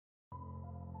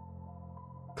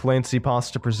Clancy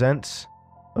Pasta presents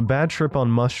A Bad Trip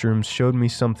on Mushrooms Showed Me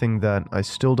Something That I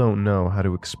Still Don't Know How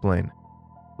to Explain.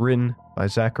 Written by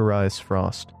Zacharias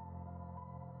Frost.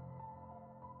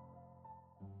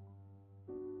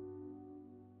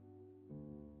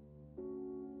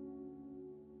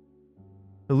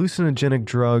 Hallucinogenic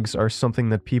drugs are something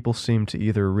that people seem to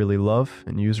either really love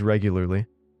and use regularly,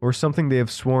 or something they have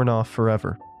sworn off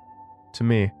forever. To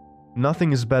me,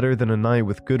 nothing is better than a night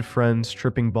with good friends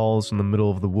tripping balls in the middle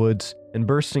of the woods and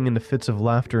bursting into fits of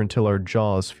laughter until our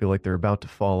jaws feel like they're about to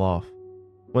fall off.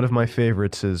 One of my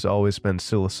favorites has always been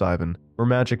psilocybin, or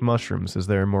magic mushrooms as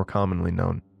they are more commonly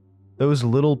known. Those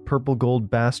little purple gold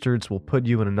bastards will put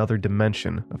you in another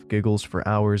dimension of giggles for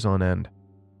hours on end.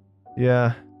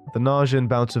 Yeah, the nausea and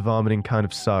bouts of vomiting kind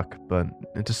of suck, but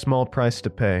it's a small price to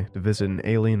pay to visit an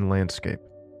alien landscape.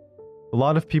 A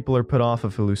lot of people are put off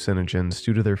of hallucinogens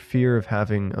due to their fear of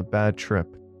having a bad trip.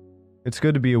 It's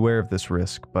good to be aware of this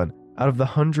risk, but out of the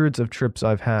hundreds of trips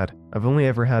I've had, I've only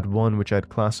ever had one which I'd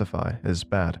classify as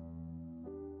bad.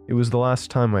 It was the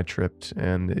last time I tripped,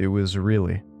 and it was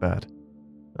really bad.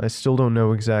 I still don't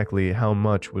know exactly how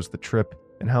much was the trip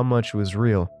and how much was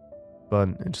real, but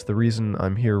it's the reason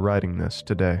I'm here writing this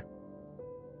today.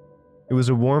 It was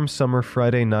a warm summer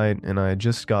Friday night, and I had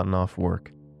just gotten off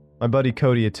work. My buddy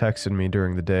Cody had texted me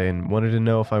during the day and wanted to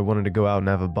know if I wanted to go out and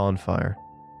have a bonfire.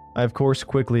 I of course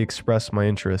quickly expressed my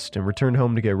interest and returned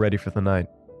home to get ready for the night.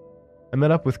 I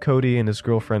met up with Cody and his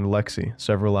girlfriend Lexi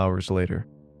several hours later.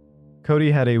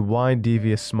 Cody had a wide,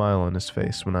 devious smile on his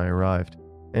face when I arrived,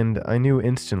 and I knew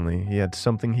instantly he had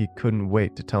something he couldn't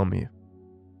wait to tell me.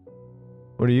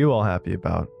 "What are you all happy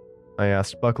about?" I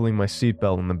asked, buckling my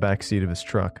seatbelt in the back seat of his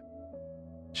truck.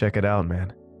 "Check it out,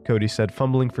 man," Cody said,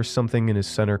 fumbling for something in his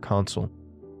center console.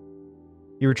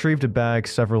 He retrieved a bag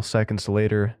several seconds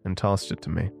later and tossed it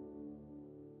to me.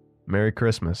 "Merry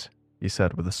Christmas," he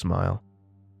said with a smile.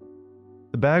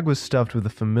 The bag was stuffed with a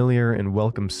familiar and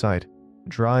welcome sight,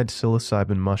 dried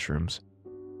psilocybin mushrooms.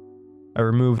 I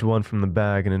removed one from the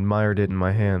bag and admired it in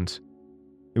my hands.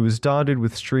 It was dotted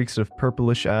with streaks of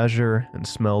purplish azure and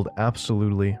smelled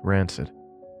absolutely rancid,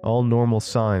 all normal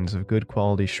signs of good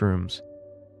quality shrooms.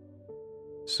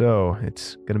 "So,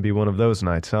 it's gonna be one of those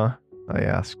nights, huh?" I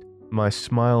asked, my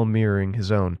smile mirroring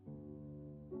his own.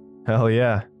 "Hell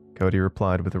yeah," Cody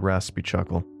replied with a raspy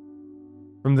chuckle.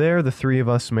 From there, the three of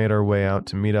us made our way out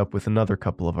to meet up with another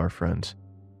couple of our friends.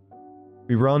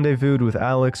 We rendezvoused with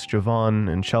Alex, Jovan,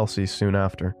 and Chelsea soon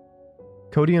after.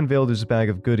 Cody unveiled his bag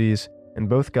of goodies, and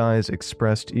both guys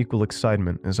expressed equal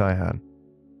excitement as I had.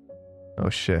 "Oh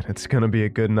shit, it's gonna be a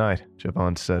good night,"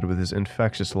 Jovan said with his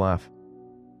infectious laugh.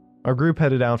 Our group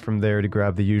headed out from there to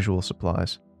grab the usual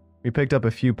supplies. We picked up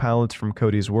a few pallets from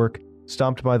Cody's work,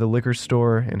 stopped by the liquor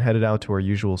store, and headed out to our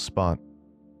usual spot.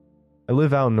 I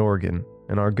live out in Oregon,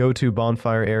 and our go-to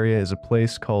bonfire area is a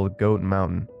place called Goat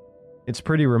Mountain. It's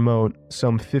pretty remote,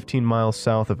 some 15 miles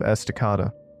south of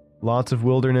Estacada. Lots of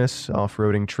wilderness,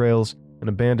 off-roading trails, and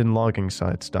abandoned logging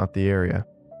sites dot the area.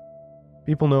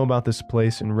 People know about this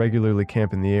place and regularly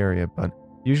camp in the area, but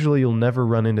usually you'll never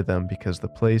run into them because the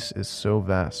place is so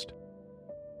vast.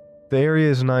 The area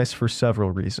is nice for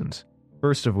several reasons.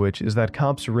 First of which is that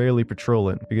cops rarely patrol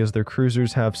it because their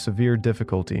cruisers have severe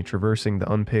difficulty traversing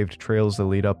the unpaved trails that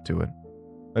lead up to it.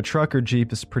 A truck or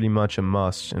jeep is pretty much a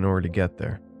must in order to get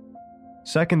there.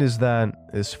 Second is that,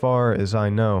 as far as I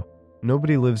know,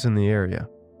 nobody lives in the area.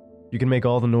 You can make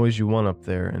all the noise you want up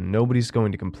there and nobody's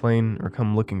going to complain or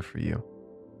come looking for you.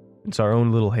 It's our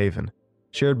own little haven,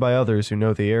 shared by others who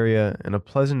know the area, and a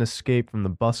pleasant escape from the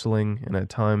bustling and at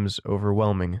times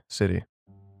overwhelming city.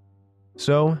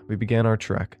 So, we began our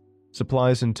trek,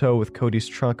 supplies in tow with Cody's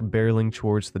truck barreling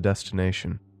towards the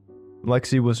destination.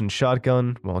 Lexi was in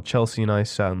shotgun, while Chelsea and I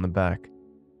sat in the back.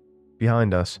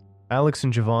 Behind us, Alex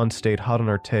and Jovan stayed hot on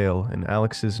our tail in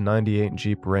Alex's '98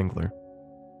 Jeep Wrangler.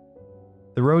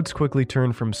 The roads quickly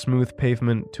turned from smooth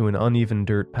pavement to an uneven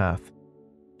dirt path.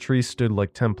 Trees stood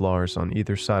like Templars on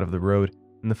either side of the road,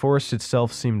 and the forest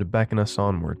itself seemed to beckon us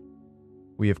onward.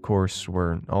 We, of course,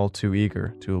 were all too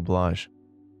eager to oblige.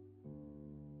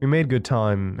 We made good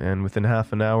time, and within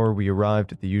half an hour we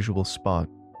arrived at the usual spot.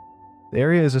 The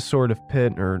area is a sort of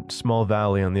pit or small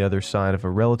valley on the other side of a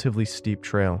relatively steep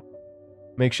trail.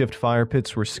 Makeshift fire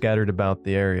pits were scattered about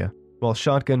the area, while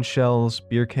shotgun shells,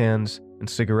 beer cans, and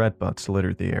cigarette butts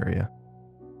littered the area.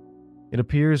 It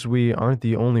appears we aren't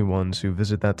the only ones who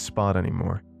visit that spot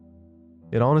anymore.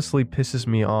 It honestly pisses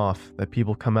me off that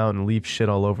people come out and leave shit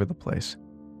all over the place.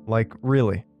 Like,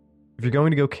 really. If you're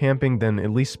going to go camping, then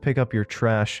at least pick up your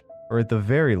trash, or at the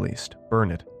very least,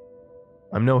 burn it.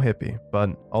 I'm no hippie, but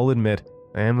I'll admit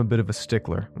I am a bit of a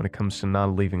stickler when it comes to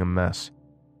not leaving a mess.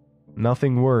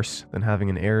 Nothing worse than having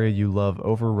an area you love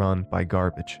overrun by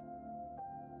garbage.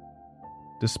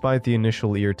 Despite the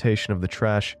initial irritation of the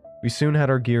trash, we soon had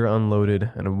our gear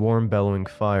unloaded and a warm bellowing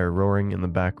fire roaring in the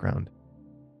background.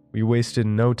 We wasted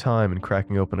no time in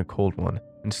cracking open a cold one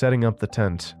and setting up the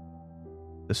tent.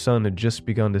 The sun had just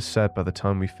begun to set by the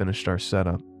time we finished our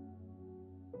setup.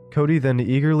 Cody then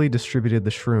eagerly distributed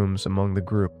the shrooms among the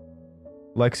group.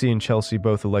 Lexi and Chelsea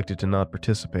both elected to not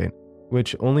participate,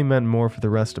 which only meant more for the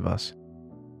rest of us.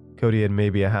 Cody had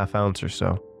maybe a half ounce or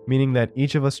so, meaning that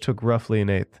each of us took roughly an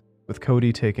eighth, with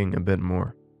Cody taking a bit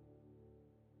more.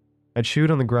 I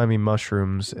chewed on the grimy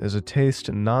mushrooms as a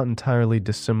taste not entirely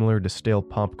dissimilar to stale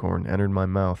popcorn entered my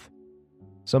mouth.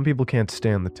 Some people can't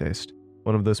stand the taste,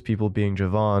 one of those people being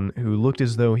Javon, who looked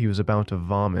as though he was about to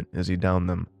vomit as he downed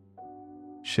them.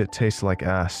 "Shit tastes like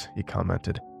ass," he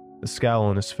commented, a scowl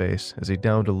on his face as he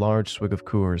downed a large swig of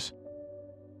Coors.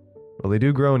 "Well, they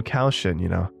do grow in cow shit, you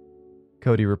know,"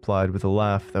 Cody replied with a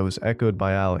laugh that was echoed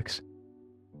by Alex.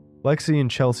 Lexi and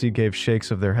Chelsea gave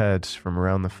shakes of their heads from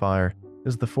around the fire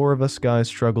as the four of us guys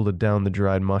struggled to down the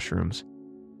dried mushrooms.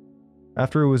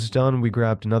 After it was done, we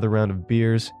grabbed another round of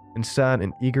beers and sat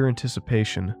in eager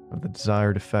anticipation of the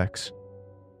desired effects.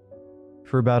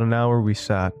 For about an hour we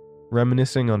sat,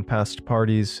 reminiscing on past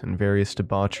parties and various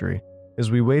debauchery as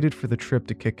we waited for the trip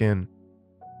to kick in.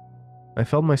 I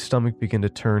felt my stomach begin to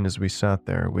turn as we sat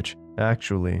there, which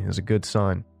actually is a good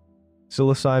sign.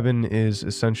 Psilocybin is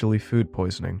essentially food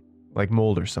poisoning, like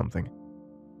mold or something.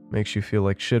 Makes you feel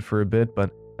like shit for a bit,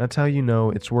 but that's how you know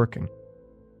it's working.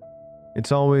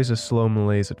 It's always a slow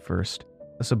malaise at first,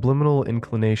 a subliminal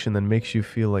inclination that makes you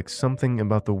feel like something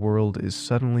about the world is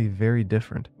suddenly very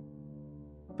different.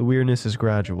 The weirdness is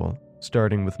gradual,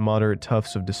 starting with moderate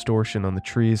tufts of distortion on the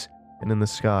trees and in the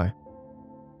sky.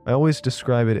 I always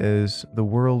describe it as the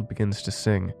world begins to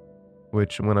sing,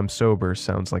 which when I'm sober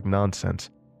sounds like nonsense,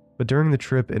 but during the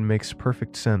trip it makes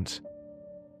perfect sense.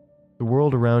 The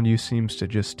world around you seems to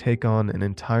just take on an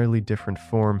entirely different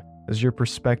form as your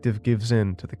perspective gives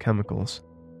in to the chemicals.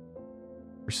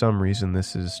 For some reason,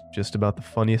 this is just about the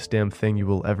funniest damn thing you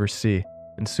will ever see,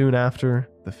 and soon after,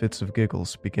 the fits of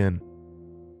giggles begin.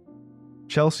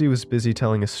 Chelsea was busy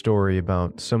telling a story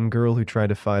about some girl who tried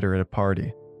to fight her at a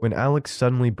party, when Alex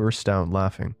suddenly burst out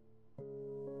laughing.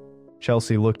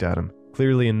 Chelsea looked at him,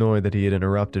 clearly annoyed that he had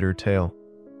interrupted her tale.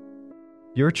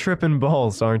 "You're tripping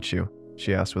balls, aren't you?"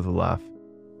 she asked with a laugh.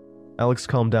 Alex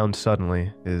calmed down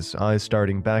suddenly, his eyes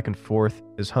darting back and forth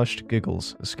as hushed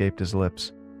giggles escaped his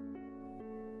lips.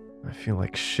 "I feel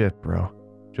like shit, bro,"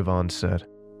 Javon said.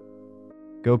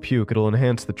 "Go puke, it'll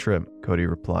enhance the trip," Cody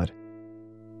replied.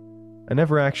 I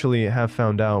never actually have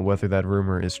found out whether that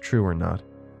rumor is true or not.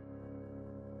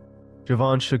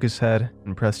 Javon shook his head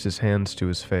and pressed his hands to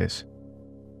his face.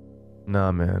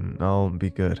 "Nah, man, I'll be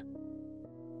good."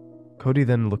 Cody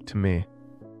then looked to me.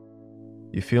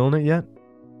 "You feeling it yet?"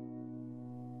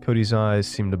 Cody's eyes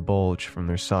seemed to bulge from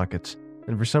their sockets,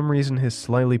 and for some reason his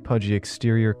slightly pudgy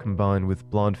exterior combined with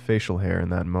blonde facial hair in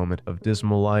that moment of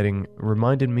dismal lighting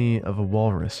reminded me of a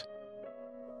walrus.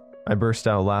 I burst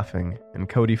out laughing, and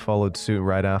Cody followed suit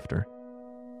right after.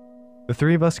 The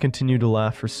three of us continued to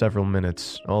laugh for several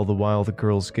minutes, all the while the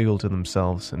girls giggled to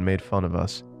themselves and made fun of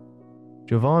us.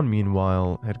 Javon,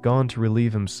 meanwhile, had gone to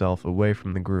relieve himself away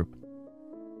from the group.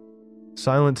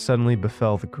 Silence suddenly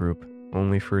befell the group,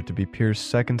 only for it to be pierced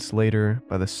seconds later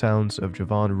by the sounds of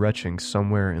Javon retching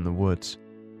somewhere in the woods.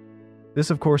 This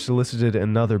of course elicited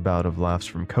another bout of laughs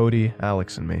from Cody,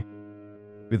 Alex, and me.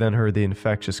 We then heard the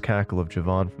infectious cackle of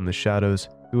Javon from the shadows,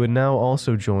 who had now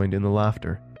also joined in the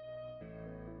laughter.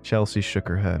 Chelsea shook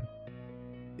her head.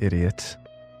 "Idiot."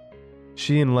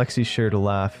 She and Lexi shared a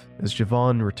laugh as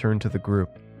Javon returned to the group.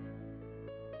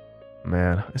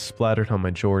 "Man, I splattered on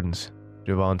my Jordans,"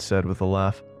 Javon said with a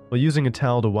laugh, while using a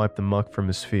towel to wipe the muck from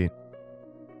his feet.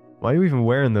 "Why are you even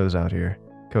wearing those out here?"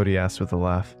 Cody asked with a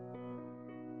laugh.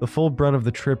 The full brunt of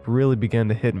the trip really began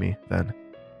to hit me then.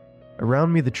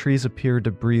 Around me the trees appeared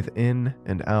to breathe in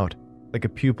and out, like a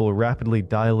pupil rapidly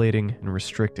dilating and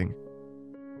restricting.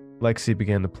 Lexi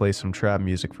began to play some trap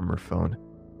music from her phone.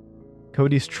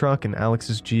 Cody's truck and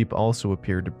Alex's Jeep also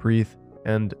appeared to breathe,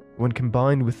 and when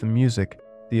combined with the music,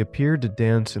 they appeared to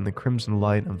dance in the crimson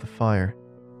light of the fire.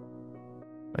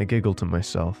 I giggled to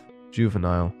myself,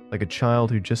 juvenile, like a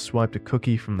child who just swiped a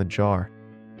cookie from the jar.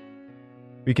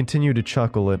 We continued to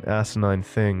chuckle at asinine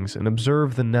things and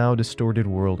observe the now distorted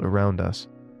world around us.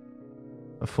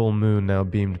 A full moon now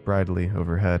beamed brightly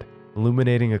overhead,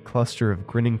 illuminating a cluster of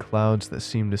grinning clouds that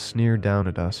seemed to sneer down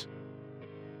at us.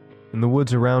 In the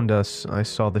woods around us, I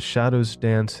saw the shadows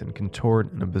dance and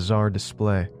contort in a bizarre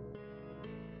display.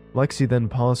 Lexi then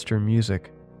paused her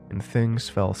music, and things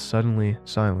fell suddenly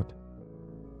silent.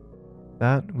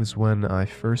 That was when I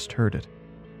first heard it.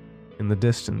 In the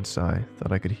distance, I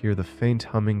thought I could hear the faint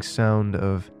humming sound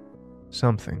of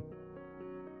something.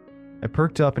 I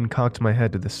perked up and cocked my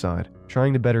head to the side,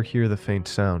 trying to better hear the faint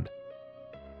sound.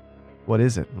 "What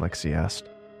is it?" Lexi asked.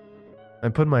 I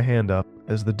put my hand up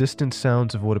as the distant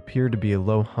sounds of what appeared to be a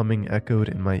low humming echoed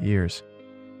in my ears.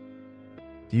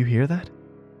 "Do you hear that?"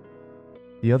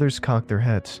 The others cocked their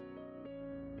heads.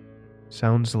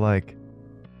 "Sounds like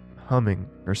humming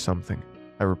or something,"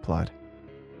 I replied.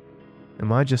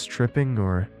 "Am I just tripping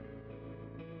or—"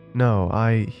 "No,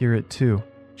 I hear it too,"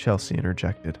 Chelsea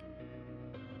interjected.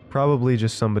 "Probably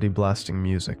just somebody blasting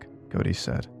music," Cody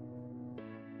said.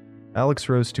 Alex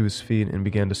rose to his feet and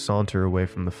began to saunter away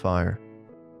from the fire.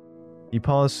 He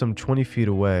paused some 20 feet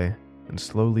away and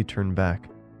slowly turned back.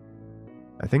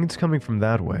 "I think it's coming from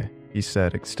that way," he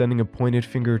said, extending a pointed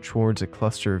finger towards a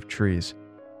cluster of trees.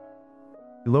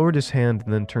 He lowered his hand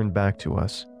and then turned back to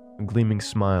us, a gleaming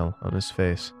smile on his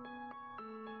face.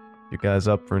 "You guys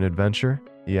up for an adventure?"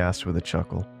 he asked with a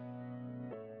chuckle.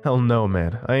 "Hell no,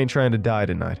 man. I ain't trying to die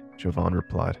tonight," Jovan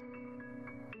replied.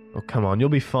 "Oh, come on, you'll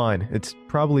be fine. It's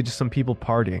probably just some people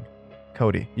partying.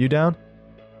 Cody, you down?"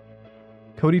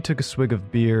 Cody took a swig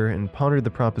of beer and pondered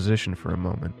the proposition for a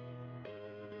moment.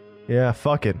 "Yeah,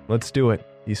 fuck it. Let's do it,"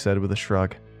 he said with a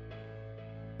shrug.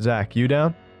 "Zach, you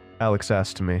down?" Alex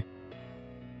asked me.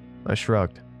 I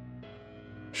shrugged.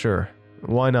 "Sure.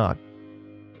 Why not?"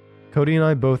 Cody and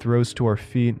I both rose to our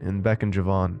feet and beckoned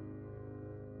Jovan.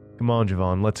 "Come on,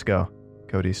 Jovan, let's go,"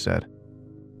 Cody said.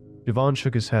 Jovan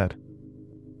shook his head.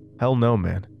 "Hell no,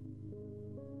 man."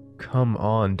 "Come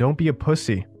on, don't be a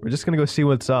pussy. We're just gonna go see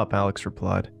what's up," Alex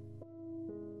replied.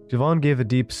 Jovan gave a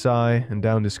deep sigh and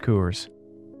downed his Coors.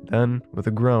 Then, with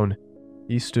a groan,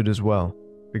 he stood as well,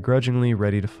 begrudgingly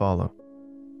ready to follow.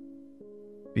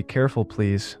 "Be careful,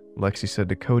 please," Lexi said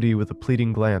to Cody with a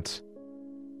pleading glance.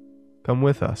 "Come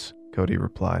with us," Cody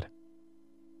replied.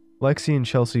 Lexi and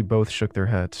Chelsea both shook their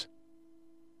heads.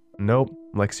 "Nope,"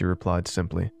 Lexi replied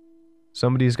simply.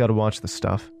 "Somebody's got to watch the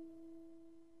stuff."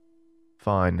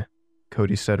 "Fine,"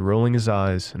 Cody said, rolling his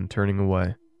eyes and turning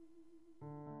away.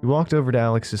 We walked over to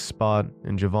Alex's spot,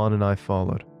 and Jovan and I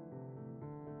followed.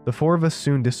 The four of us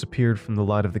soon disappeared from the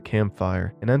light of the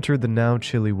campfire and entered the now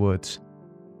chilly woods.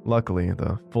 Luckily,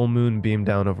 the full moon beamed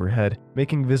down overhead,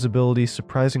 making visibility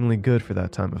surprisingly good for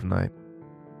that time of night.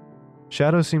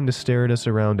 Shadows seemed to stare at us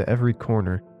around every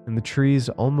corner, and the trees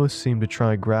almost seemed to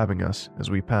try grabbing us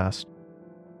as we passed.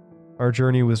 Our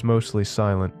journey was mostly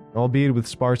silent, albeit with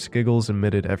sparse giggles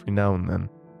emitted every now and then.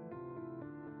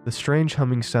 The strange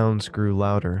humming sounds grew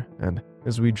louder, and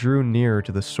as we drew nearer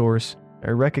to the source,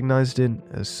 I recognized it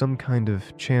as some kind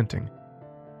of chanting.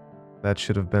 That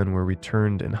should have been where we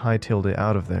turned and hightailed it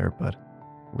out of there, but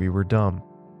we were dumb.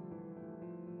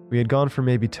 We had gone for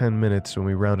maybe 10 minutes when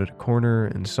we rounded a corner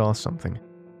and saw something.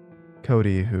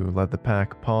 Cody, who led the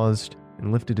pack, paused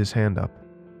and lifted his hand up.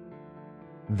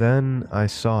 Then I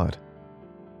saw it.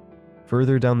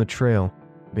 Further down the trail,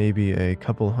 maybe a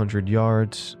couple 100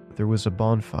 yards, there was a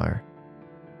bonfire.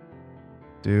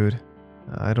 "Dude,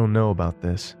 I don't know about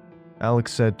this,"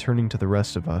 Alex said, turning to the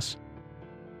rest of us.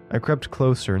 I crept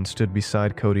closer and stood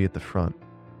beside Cody at the front.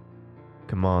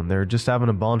 "Come on, they're just having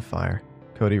a bonfire,"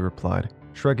 Cody replied,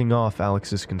 shrugging off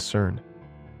Alex's concern.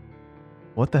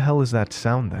 "What the hell is that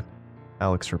sound then?"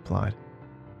 Alex replied.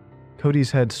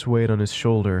 Cody's head swayed on his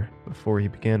shoulder before he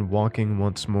began walking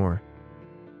once more.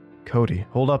 "Cody,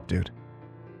 hold up, dude."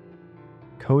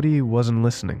 Cody wasn't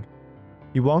listening.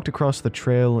 He walked across the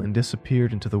trail and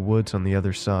disappeared into the woods on the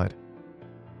other side.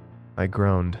 I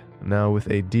groaned, now with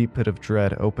a deep pit of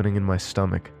dread opening in my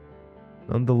stomach.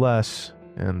 Nonetheless,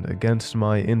 and against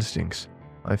my instincts,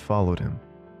 I followed him.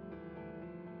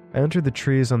 I entered the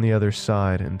trees on the other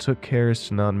side and took cares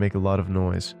to not make a lot of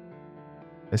noise.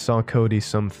 I saw Cody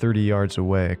some 30 yards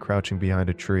away, crouching behind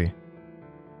a tree.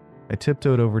 I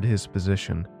tiptoed over to his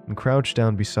position and crouched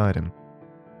down beside him.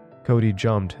 Cody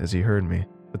jumped as he heard me,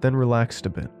 but then relaxed a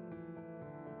bit.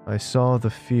 I saw the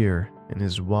fear in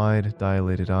his wide,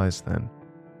 dilated eyes then.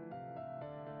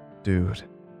 "Dude."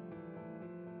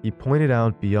 He pointed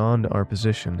out beyond our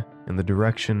position in the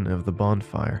direction of the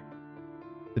bonfire.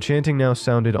 The chanting now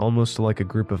sounded almost like a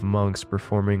group of monks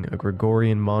performing a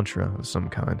Gregorian mantra of some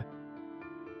kind.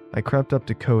 I crept up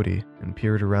to Cody and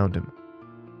peered around him.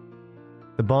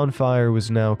 The bonfire was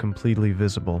now completely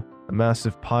visible, a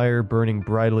massive pyre burning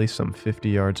brightly some 50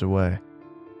 yards away.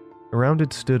 Around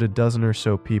it stood a dozen or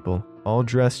so people, all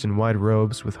dressed in white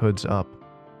robes with hoods up.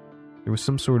 There was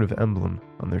some sort of emblem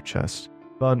on their chest,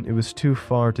 but it was too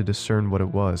far to discern what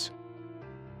it was.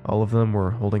 All of them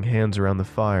were holding hands around the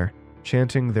fire,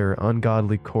 chanting their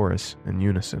ungodly chorus in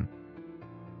unison.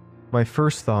 My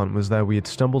first thought was that we had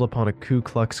stumbled upon a Ku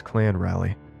Klux Klan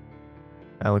rally.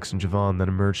 Alex and Javon then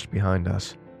emerged behind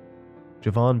us.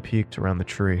 Javon peeked around the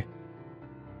tree.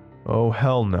 "Oh,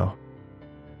 hell no."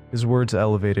 His words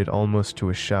elevated almost to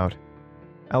a shout.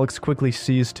 Alex quickly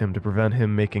seized him to prevent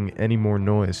him making any more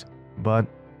noise, but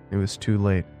it was too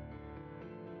late.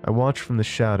 I watched from the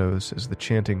shadows as the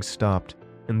chanting stopped,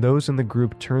 and those in the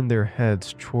group turned their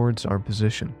heads towards our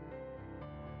position.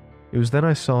 It was then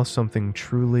I saw something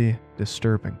truly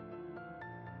disturbing.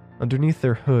 Underneath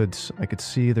their hoods, I could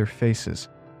see their faces,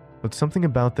 but something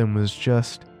about them was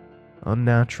just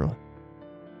unnatural.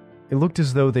 It looked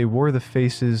as though they wore the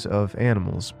faces of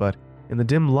animals, but in the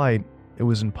dim light, it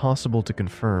was impossible to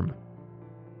confirm.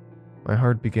 My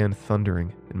heart began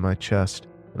thundering in my chest,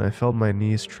 and I felt my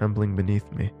knees trembling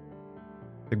beneath me.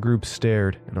 The group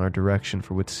stared in our direction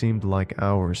for what seemed like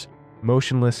hours,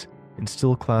 motionless and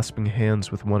still clasping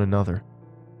hands with one another.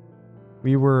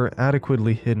 We were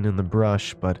adequately hidden in the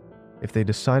brush, but if they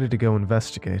decided to go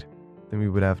investigate, then we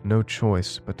would have no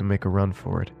choice but to make a run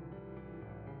for it.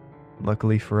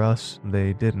 Luckily for us,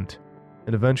 they didn't,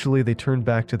 and eventually they turned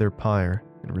back to their pyre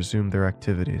and resumed their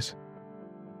activities.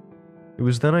 It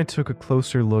was then I took a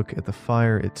closer look at the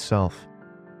fire itself.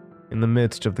 In the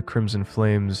midst of the crimson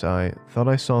flames, I thought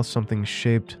I saw something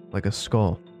shaped like a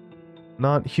skull.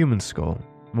 Not human skull,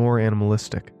 more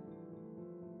animalistic.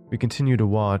 We continued to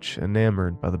watch,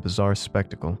 enamored by the bizarre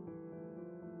spectacle.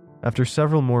 After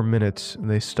several more minutes,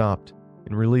 they stopped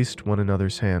and released one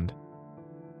another's hand.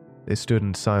 They stood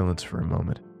in silence for a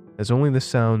moment, as only the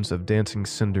sounds of dancing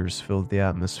cinders filled the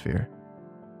atmosphere.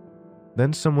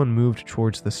 Then someone moved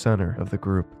towards the center of the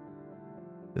group.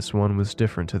 This one was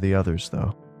different to the others,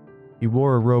 though. He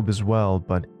wore a robe as well,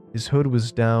 but his hood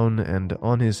was down and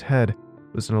on his head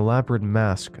was an elaborate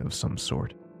mask of some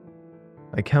sort.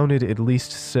 I counted at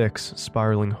least 6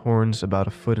 spiraling horns about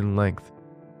a foot in length.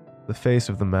 The face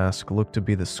of the mask looked to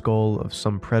be the skull of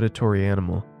some predatory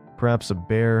animal, perhaps a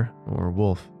bear or a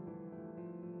wolf.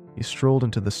 He strolled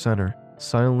into the center,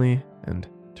 silently, and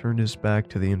turned his back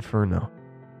to the inferno.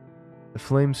 The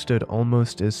flame stood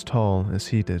almost as tall as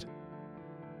he did.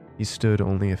 He stood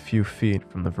only a few feet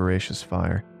from the voracious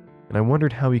fire, and I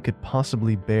wondered how he could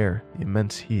possibly bear the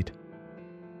immense heat.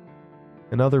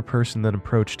 Another person then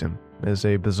approached him, as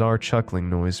a bizarre chuckling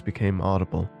noise became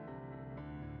audible.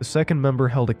 The second member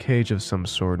held a cage of some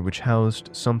sort which housed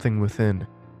something within.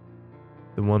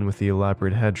 The one with the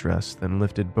elaborate headdress then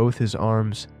lifted both his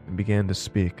arms and began to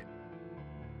speak.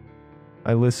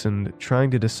 I listened, trying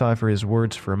to decipher his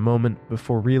words for a moment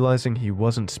before realizing he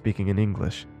wasn't speaking in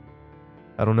English.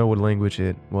 I don't know what language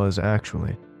it was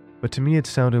actually, but to me it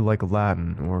sounded like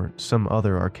Latin or some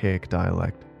other archaic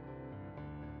dialect.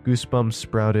 Goosebumps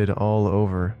sprouted all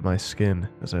over my skin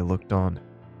as I looked on.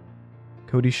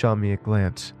 Cody shot me a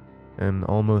glance, an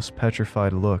almost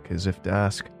petrified look as if to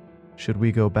ask, should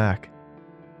we go back?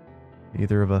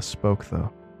 Neither of us spoke,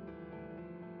 though.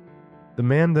 The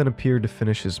man then appeared to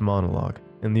finish his monologue,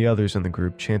 and the others in the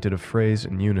group chanted a phrase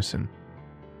in unison,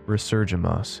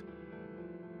 Resurgimas.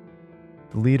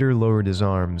 The leader lowered his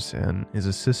arms, and his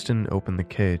assistant opened the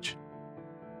cage.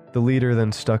 The leader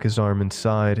then stuck his arm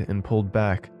inside and pulled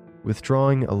back,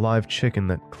 withdrawing a live chicken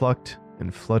that clucked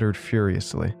and fluttered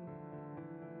furiously.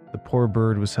 The poor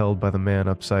bird was held by the man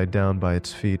upside down by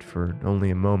its feet for only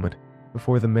a moment,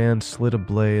 before the man slid a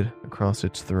blade across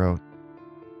its throat.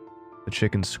 The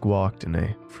chicken squawked in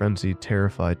a frenzied,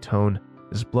 terrified tone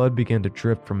as blood began to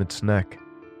drip from its neck.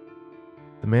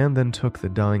 The man then took the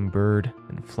dying bird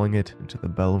and flung it into the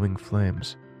bellowing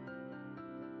flames.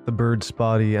 The bird's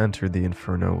body entered the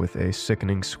inferno with a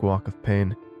sickening squawk of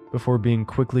pain before being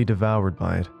quickly devoured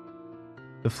by it.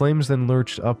 The flames then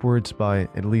lurched upwards by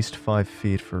at least 5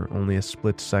 feet for only a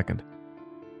split second.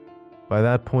 By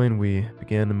that point, we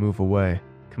began to move away,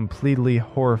 completely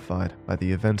horrified by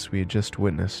the events we had just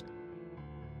witnessed.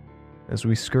 As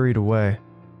we scurried away,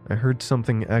 I heard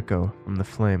something echo from the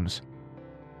flames.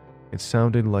 It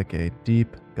sounded like a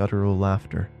deep, guttural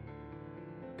laughter.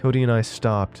 Cody and I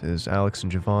stopped as Alex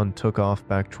and Javon took off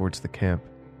back towards the camp.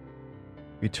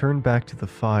 We turned back to the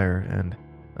fire, and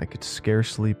I could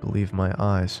scarcely believe my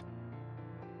eyes.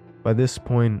 By this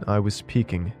point, I was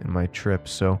peaking in my trip,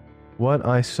 so what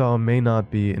I saw may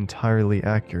not be entirely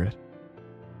accurate.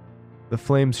 The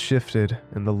flames shifted,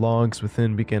 and the logs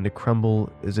within began to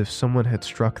crumble as if someone had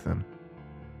struck them.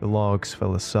 The logs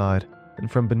fell aside,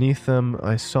 and from beneath them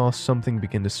I saw something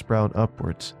begin to sprout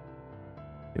upwards.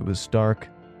 It was dark,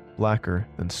 blacker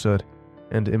than soot,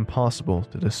 and impossible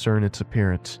to discern its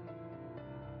appearance.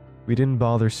 We didn't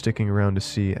bother sticking around to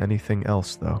see anything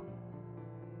else, though.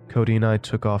 Cody and I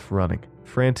took off running,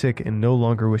 frantic and no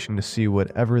longer wishing to see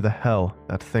whatever the hell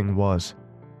that thing was.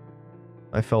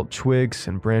 I felt twigs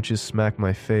and branches smack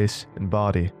my face and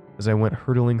body as I went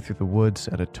hurtling through the woods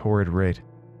at a torrid rate.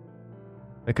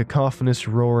 A cacophonous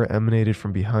roar emanated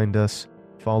from behind us,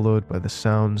 followed by the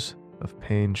sounds of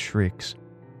pained shrieks.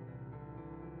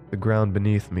 The ground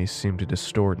beneath me seemed to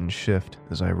distort and shift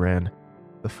as I ran.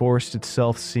 The forest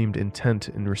itself seemed intent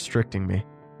in restricting me,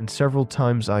 and several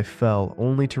times I fell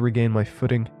only to regain my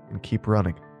footing and keep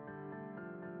running.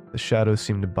 The shadows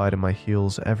seemed to bite at my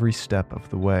heels every step of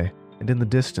the way, and in the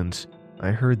distance, I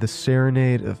heard the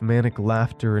serenade of manic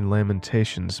laughter and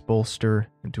lamentations bolster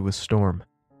into a storm.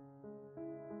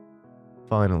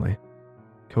 Finally,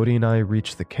 Cody and I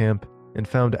reached the camp and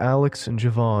found Alex and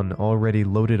Javon already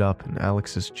loaded up in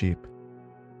Alex's Jeep.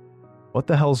 "What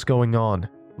the hell's going on?"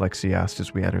 Lexi asked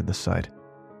as we entered the site.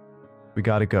 "We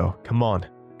gotta go, come on,"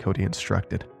 Cody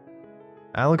instructed.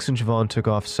 Alex and Javon took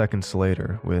off seconds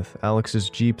later, with Alex's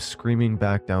Jeep screaming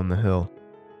back down the hill.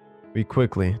 We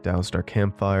quickly doused our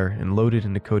campfire and loaded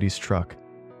into Cody's truck.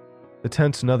 The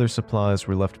tents and other supplies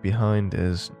were left behind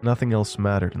as nothing else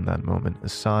mattered in that moment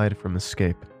aside from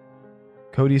escape.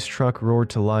 Cody's truck roared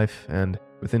to life, and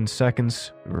within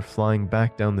seconds, we were flying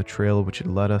back down the trail which had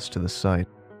led us to the site.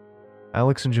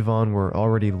 Alex and Javon were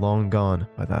already long gone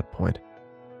by that point.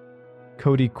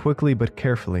 Cody quickly but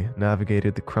carefully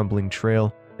navigated the crumbling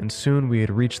trail, and soon we had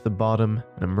reached the bottom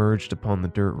and emerged upon the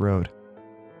dirt road.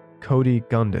 Cody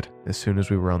gunned it as soon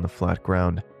as we were on the flat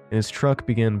ground, and his truck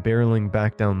began barreling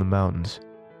back down the mountains.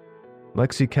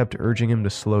 Lexi kept urging him to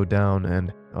slow down,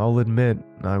 and I'll admit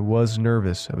I was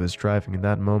nervous of his driving in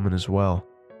that moment as well.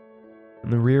 In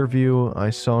the rear view, I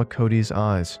saw Cody's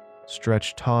eyes,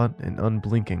 stretched taut and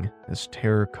unblinking as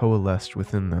terror coalesced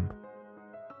within them.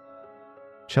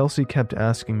 Chelsea kept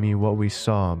asking me what we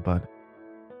saw, but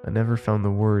I never found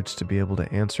the words to be able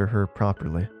to answer her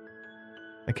properly.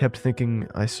 I kept thinking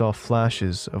I saw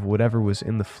flashes of whatever was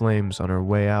in the flames on our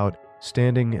way out,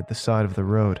 standing at the side of the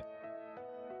road.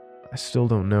 I still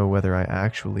don't know whether I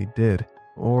actually did,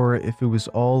 or if it was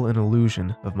all an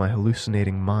illusion of my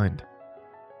hallucinating mind.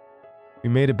 We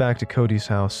made it back to Cody's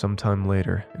house sometime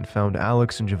later and found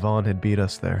Alex and Javon had beat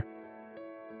us there.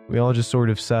 We all just sort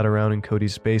of sat around in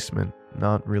Cody's basement,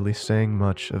 not really saying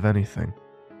much of anything.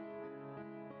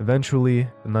 Eventually,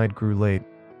 the night grew late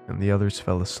and the others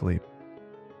fell asleep.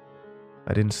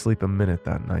 I didn't sleep a minute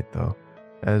that night though,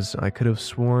 as I could have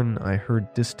sworn I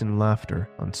heard distant laughter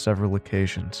on several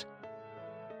occasions.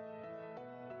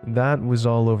 That was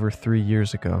all over 3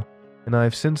 years ago, and I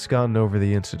have since gotten over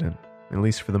the incident, at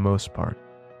least for the most part.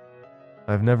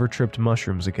 I've never tripped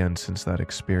mushrooms again since that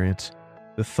experience.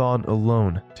 The thought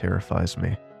alone terrifies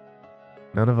me.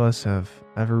 None of us have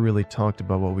ever really talked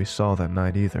about what we saw that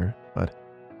night either, but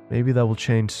maybe that will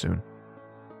change soon.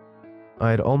 I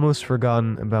had almost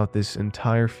forgotten about this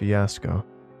entire fiasco,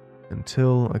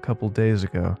 until a couple days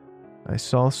ago, I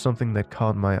saw something that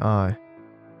caught my eye.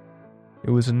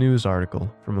 It was a news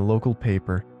article from a local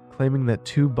paper claiming that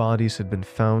 2 bodies had been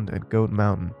found at Goat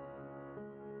Mountain.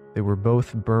 They were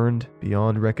both burned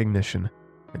beyond recognition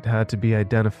and had to be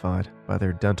identified by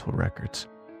their dental records.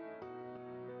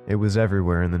 It was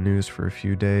everywhere in the news for a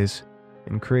few days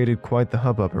and created quite the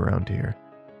hubbub around here.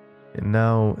 And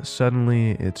now,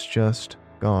 suddenly, it's just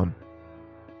gone.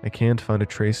 I can't find a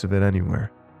trace of it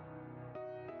anywhere.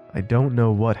 I don't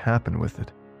know what happened with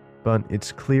it, but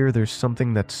it's clear there's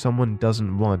something that someone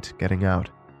doesn't want getting out.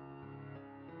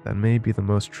 That may be the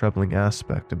most troubling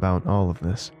aspect about all of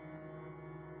this.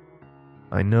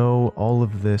 I know all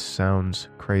of this sounds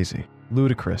crazy,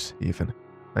 ludicrous even.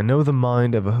 I know the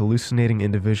mind of a hallucinating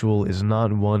individual is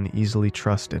not one easily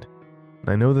trusted, and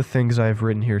I know the things I have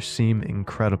written here seem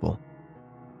incredible.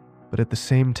 But at the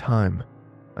same time,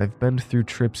 I've been through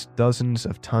trips dozens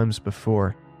of times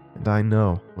before, and I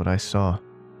know what I saw.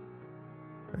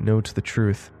 I know it's the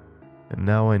truth, and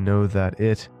now I know that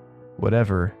it,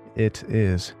 whatever it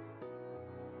is,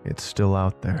 it's still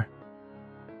out there.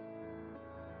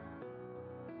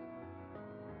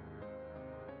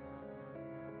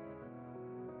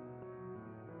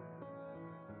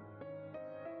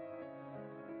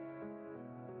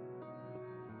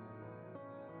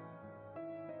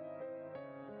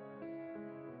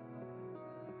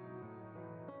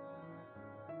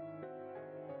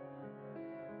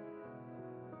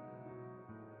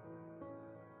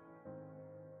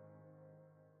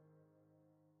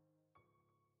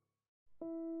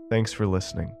 Thanks for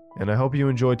listening, and I hope you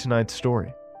enjoyed tonight's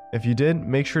story. If you did,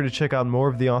 make sure to check out more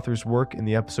of the author's work in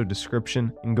the episode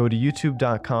description and go to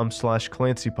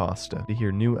youtube.com/clancypasta to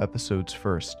hear new episodes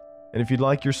first. And if you'd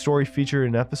like your story featured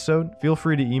in an episode, feel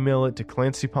free to email it to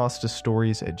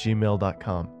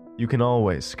clancypastastories@gmail.com. You can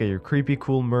always get your creepy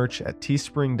cool merch at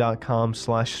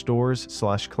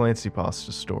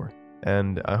teespring.com/stores/clancypastastore.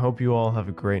 And I hope you all have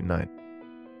a great night.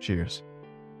 Cheers.